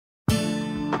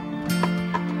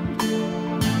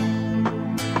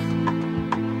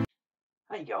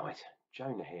guys,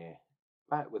 Jonah here,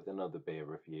 back with another beer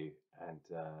review, and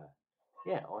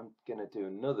yeah, I'm gonna do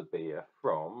another beer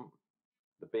from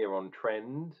the Beer on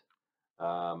Trend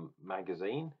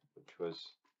magazine, which was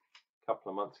a couple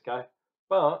of months ago.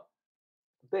 But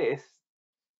that's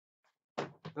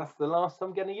the last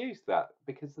I'm going to use that,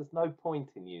 because there's no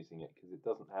point in using it because it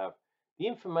doesn't have the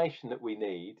information that we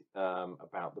need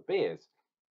about the beers.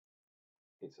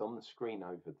 It's on the screen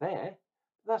over there,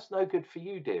 but that's no good for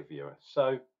you, dear viewer.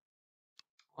 So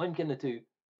I'm going to do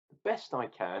the best I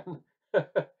can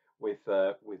with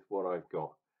what I've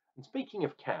got. And speaking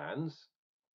of cans,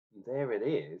 there it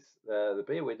is. The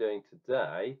beer we're doing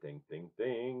today, ding ding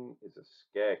ding, is a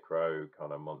Scarecrow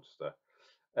kind of monster.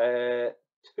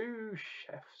 Two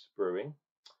Chefs Brewing,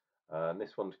 and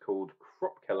this one's called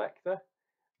Crop Collector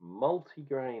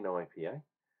Multigrain IPA.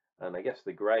 And I guess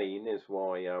the grain is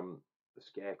why the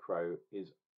Scarecrow is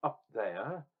up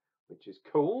there, which is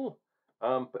cool.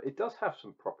 But it does have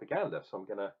some propaganda, so I'm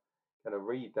gonna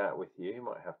read that with you. You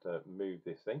might have to move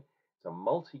this thing. It's a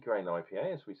multi-grain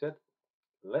IPA, as we said.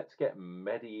 Let's get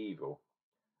medieval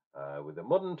with a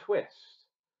modern twist.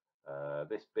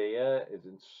 This beer is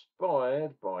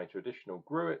inspired by traditional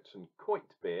Gruit and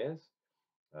Coit beers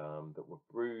that were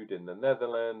brewed in the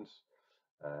Netherlands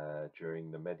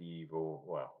during the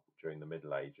during the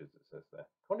Middle Ages, it says there.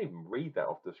 Can't even read that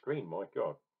off the screen, my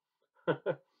God.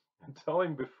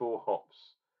 Time before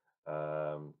hops,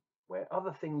 where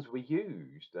other things were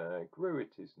used.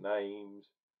 Gruit is named.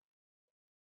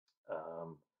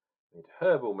 With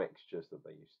herbal mixtures that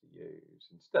they used to use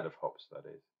instead of hops, that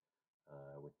is.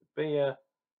 With the beer,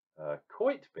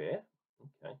 Coit beer,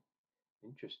 okay,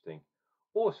 interesting.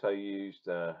 Also used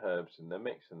herbs in their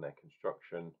mix and their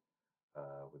construction.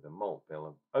 With a malt bill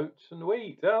of oats and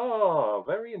wheat.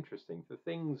 Very interesting. The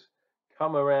things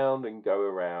come around and go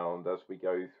around as we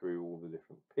go through all the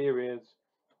different periods,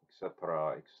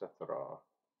 etc., etc.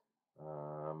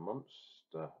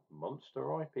 Monster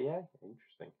IPA.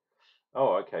 Interesting.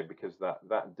 Oh, okay, because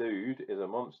that dude is a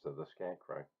monster, the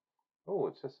Scarecrow. Oh,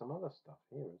 it says some other stuff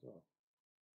here as well.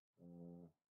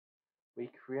 We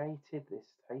created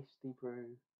this tasty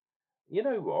brew. You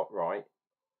know what, right?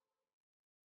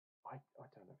 I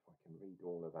don't know if I can read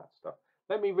all of that stuff.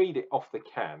 Let me read it off the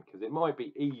can, because it might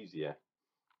be easier.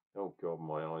 Oh God,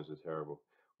 my eyes are terrible.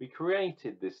 We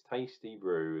created this tasty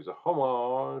brew as a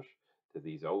homage to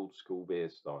these old school beer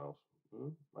styles.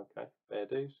 Okay, fair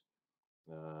dues.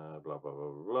 Blah, blah,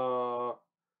 blah, blah.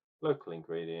 Local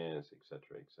ingredients,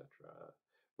 etc., etc.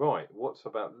 Right,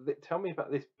 tell me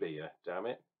about this beer, damn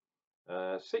it.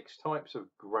 6 types of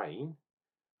grain.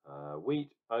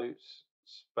 Wheat, oats,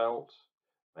 spelt,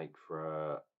 make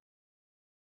for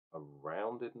a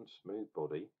rounded and smooth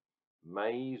body.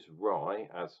 Maize, rye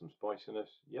adds some spiciness.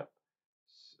 Yep.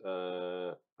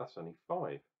 That's only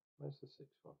 5. Where's the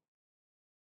 6th one?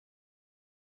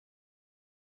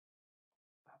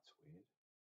 That's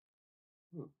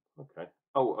weird. Okay.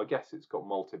 Oh, I guess it's got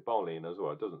malted barley in as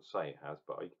well. It doesn't say it has,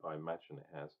 but I imagine it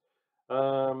has.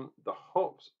 The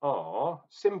hops are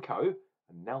Simcoe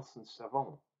and Nelson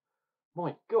Sauvin.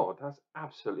 My God, that's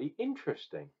absolutely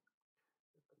interesting.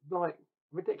 Like,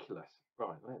 ridiculous.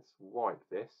 Right, let's wipe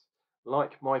this.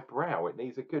 Like my brow, it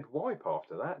needs a good wipe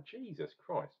after that. Jesus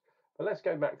Christ. But let's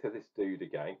go back to this dude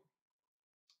again,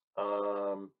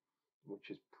 which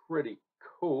is pretty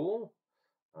cool.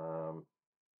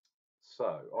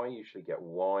 So I usually get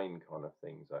wine kind of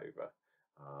things over,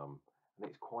 and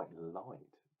it's quite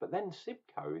light. But then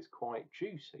Simcoe is quite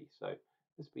juicy, so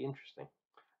this will be interesting.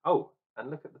 Oh, and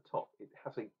look at the top. It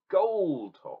has a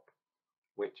gold top,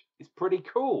 which is pretty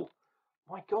cool.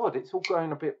 My God, it's all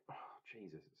going a bit,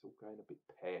 Jesus, it's all going a bit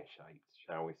pear-shaped,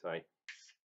 shall we say.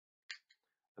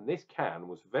 And this can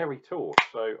was very taut,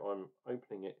 so I'm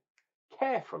opening it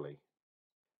carefully.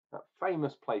 That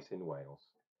famous place in Wales.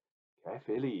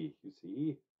 Carefully, you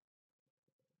see.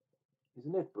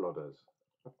 Isn't it, blooders?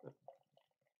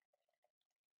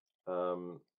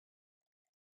 And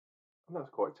that's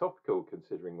quite topical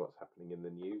considering what's happening in the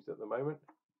news at the moment.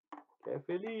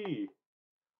 Carefully.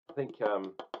 I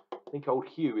think old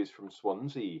Hugh is from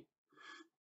Swansea.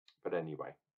 But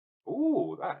anyway.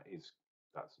 Oh,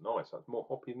 that's nice. That's more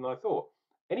hoppy than I thought.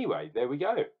 Anyway, there we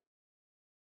go.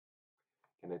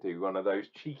 Gonna do one of those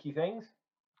cheeky things.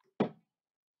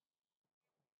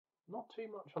 Not too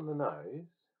much on the nose.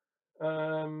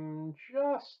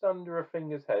 Just under a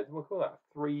finger's head. We'll call that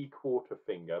 3/4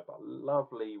 finger, but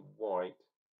lovely white,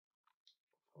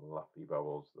 fluffy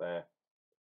bubbles there.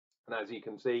 And as you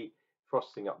can see,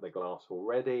 frosting up the glass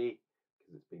already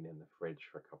because it's been in the fridge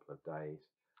for a couple of days.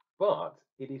 But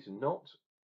it is not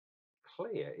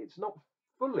clear. It's not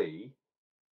fully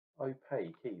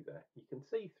opaque either. You can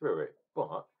see through it,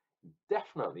 but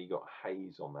definitely got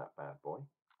haze on that bad boy.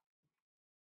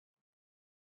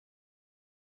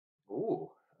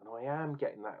 Oh, and I am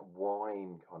getting that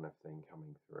wine kind of thing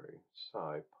coming through.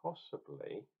 So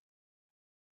possibly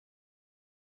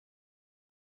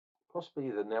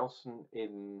the Nelson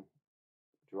in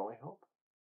dry hop.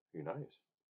 Who knows?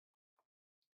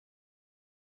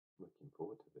 Looking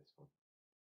forward to this one.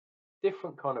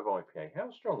 Different kind of IPA.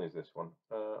 How strong is this one?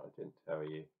 I didn't tell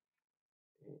you.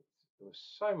 There was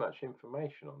so much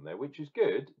information on there, which is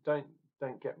good. Don't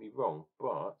get me wrong,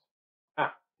 but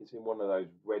it's in one of those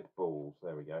red balls.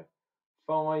 There we go.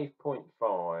 5.5%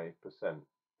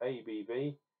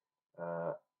 ABV,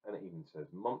 and it even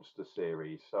says Monster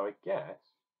Series. So I guess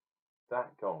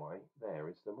that guy there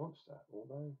is the monster,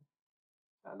 although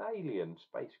an alien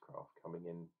spacecraft coming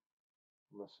in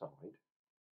on the side.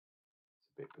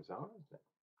 It's a bit bizarre, isn't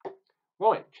it?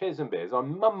 Right, cheers and beers.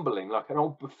 I'm mumbling like an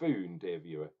old buffoon, dear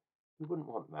viewer. You wouldn't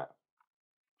want that.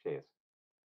 Cheers.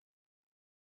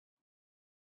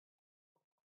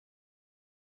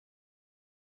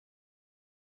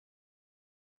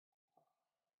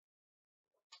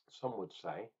 Some would say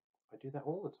I do that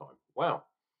all the time. Wow.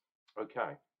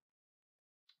 Okay.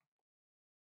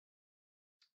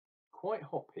 Quite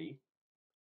hoppy.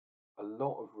 A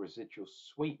lot of residual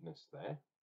sweetness there.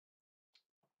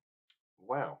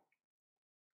 Wow.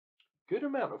 Good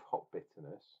amount of hop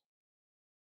bitterness.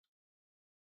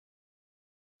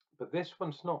 But this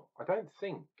one's not, I don't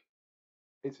think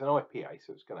it's an IPA,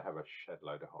 so it's going to have a shed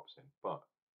load of hops in, but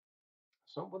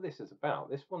it's not what this is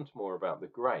about. This one's more about the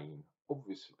grain,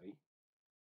 obviously.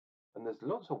 And there's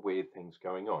lots of weird things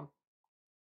going on.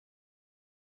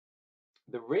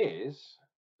 There is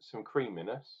some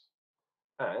creaminess,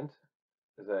 and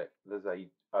there's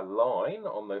a line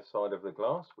on the side of the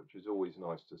glass, which is always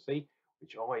nice to see,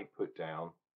 which I put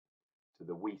down to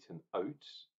the wheat and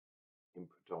oats,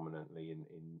 predominantly in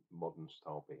modern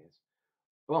style beers.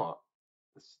 But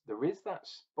there is that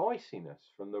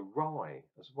spiciness from the rye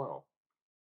as well.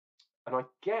 And I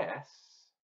guess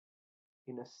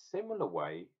in a similar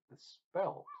way, the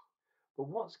spelt. But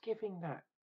what's giving that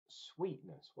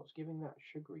sweetness? What's giving that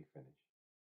sugary finish?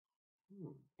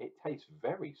 It tastes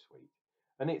very sweet.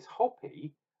 And it's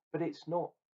hoppy, but it's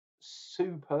not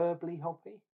superbly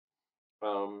hoppy.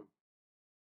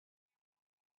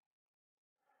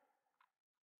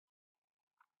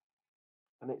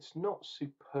 And it's not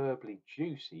superbly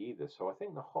juicy either. So I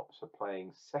think the hops are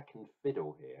playing second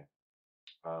fiddle here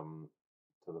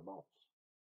to the malts.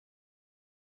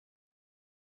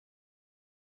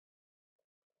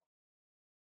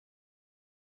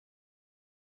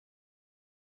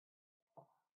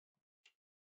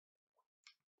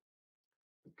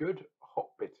 Good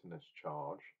hop bitterness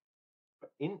charge,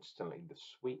 but instantly the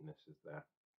sweetness is there.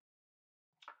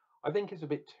 I think it's a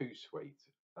bit too sweet,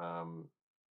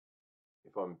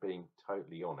 if I'm being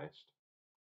totally honest.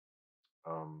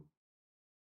 And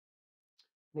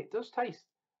it does taste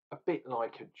a bit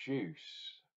like a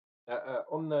juice.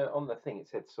 On the thing it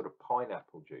said sort of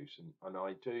pineapple juice, and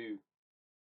I do,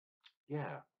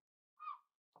 yeah,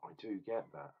 I do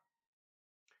get that.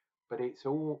 But it's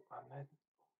all, and then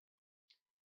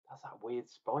that's that weird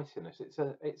spiciness.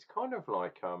 It's kind of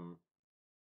like a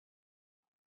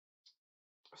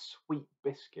sweet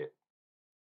biscuit.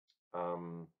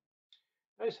 You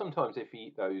know, sometimes if you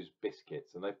eat those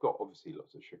biscuits, and they've got obviously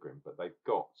lots of sugar in, but they've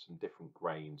got some different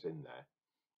grains in there.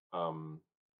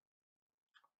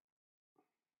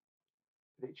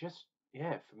 But it just,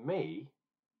 yeah, for me,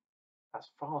 that's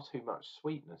far too much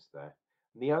sweetness there.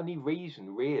 And the only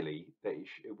reason really that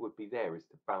it would be there is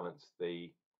to balance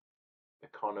the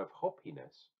kind of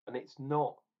hoppiness, and it's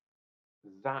not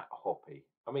that hoppy.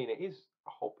 I mean, it is a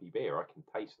hoppy beer. I can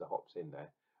taste the hops in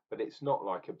there, but it's not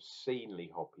like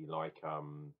obscenely hoppy like a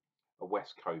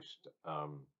West Coast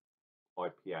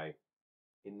IPA.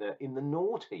 In the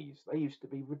noughties, they used to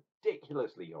be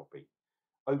ridiculously hoppy,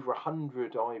 over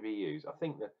 100 IBUs. I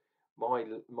think that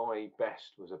my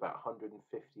best was about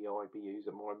 150 IBUs,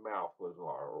 and my mouth was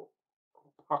like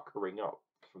puckering up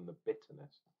from the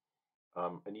bitterness.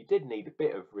 And you did need a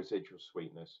bit of residual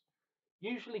sweetness,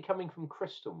 usually coming from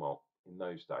crystal malt in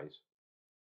those days.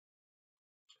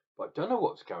 But I don't know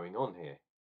what's going on here.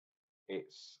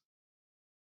 It's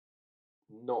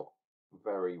not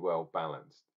very well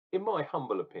balanced, in my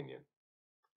humble opinion.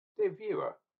 Dear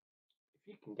viewer,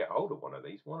 if you can get hold of one of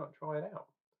these, why not try it out?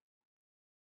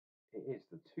 It is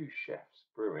the Two Chefs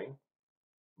Brewing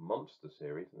Monster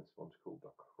Series, and this one's called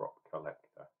the Crop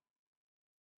Collector.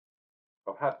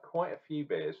 I've had quite a few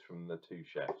beers from the Two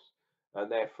Chefs,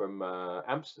 and they're from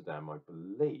Amsterdam, I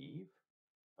believe.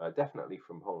 definitely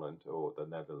from Holland or the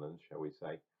Netherlands, shall we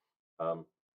say. Um,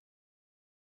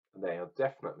 they are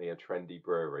definitely a trendy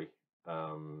brewery.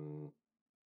 Um,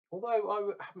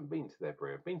 although haven't been to their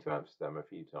brewery, I've been to Amsterdam a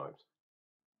few times,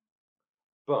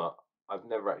 but I've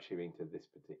never actually been to this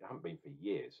particular. I haven't been for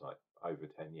years, like over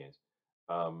 10 years.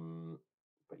 Um,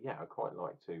 but yeah, I quite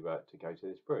like to go to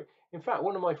this brewery. In fact,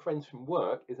 one of my friends from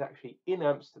work is actually in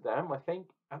Amsterdam, I think,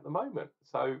 at the moment.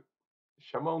 So,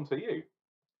 Shamon to you.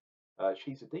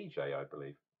 She's a DJ, I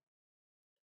believe.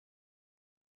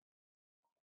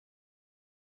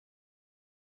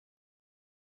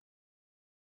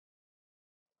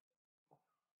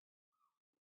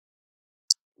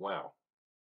 Wow.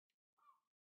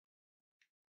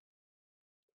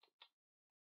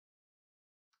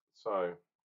 So,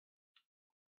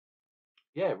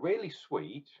 yeah, really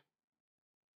sweet,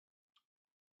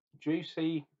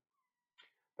 juicy.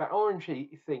 That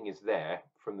orangey thing is there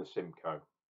from the Simcoe,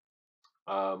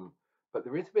 um, but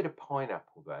there is a bit of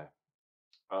pineapple there.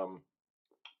 Um,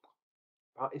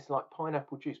 but it's like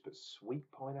pineapple juice, but sweet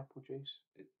pineapple juice.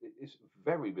 It's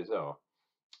very bizarre,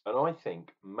 and I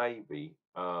think maybe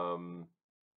I'm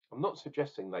not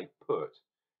suggesting they put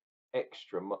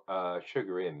extra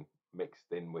sugar in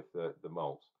mixed in with the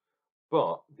malts,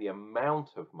 but the amount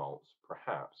of malts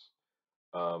perhaps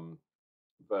um,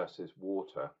 versus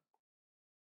water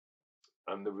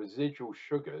and the residual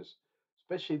sugars,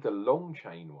 especially the long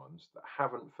chain ones that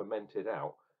haven't fermented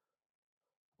out,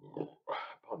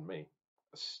 pardon me,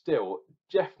 still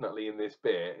definitely in this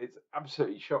beer. It's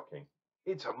absolutely shocking.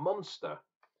 It's a monster,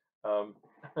 um,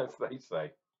 as they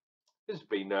say. This has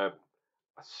been a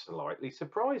slightly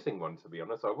surprising one, to be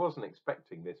honest. I wasn't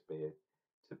expecting this beer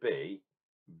to be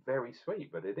very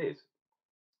sweet, but it is.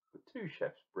 The Two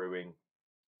Chefs Brewing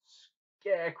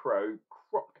Scarecrow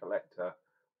Crop Collector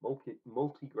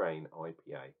Multigrain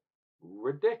IPA.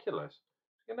 Ridiculous.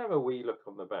 You can have a wee look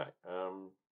on the back.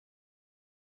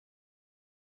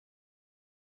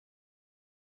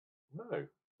 No, it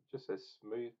just says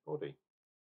smooth body.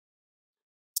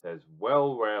 It says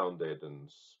well-rounded and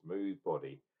smooth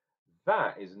body.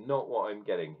 That is not what I'm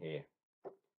getting here.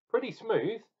 Pretty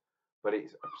smooth, but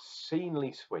it's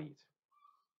obscenely sweet.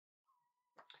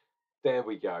 There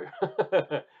we go.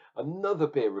 Another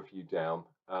beer review down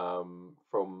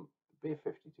from the Beer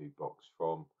 52 box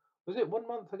from, was it 1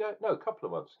 month ago? No, a couple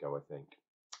of months ago, I think,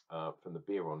 from the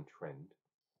Beer on Trend.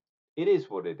 It is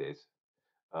what it is.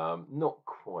 Not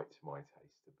quite to my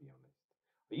taste, to be honest.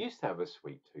 I used to have a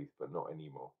sweet tooth, but not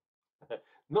anymore.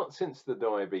 Not since the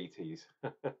diabetes.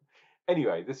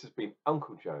 Anyway, this has been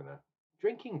Uncle Jonah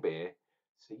drinking beer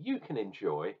so you can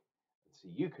enjoy and so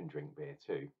you can drink beer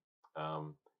too.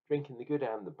 Um, Drinking the good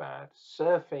and the bad,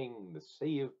 surfing the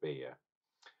sea of beer.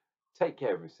 Take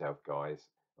care of yourself, guys,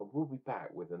 and we'll be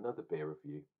back with another beer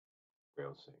review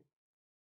real soon.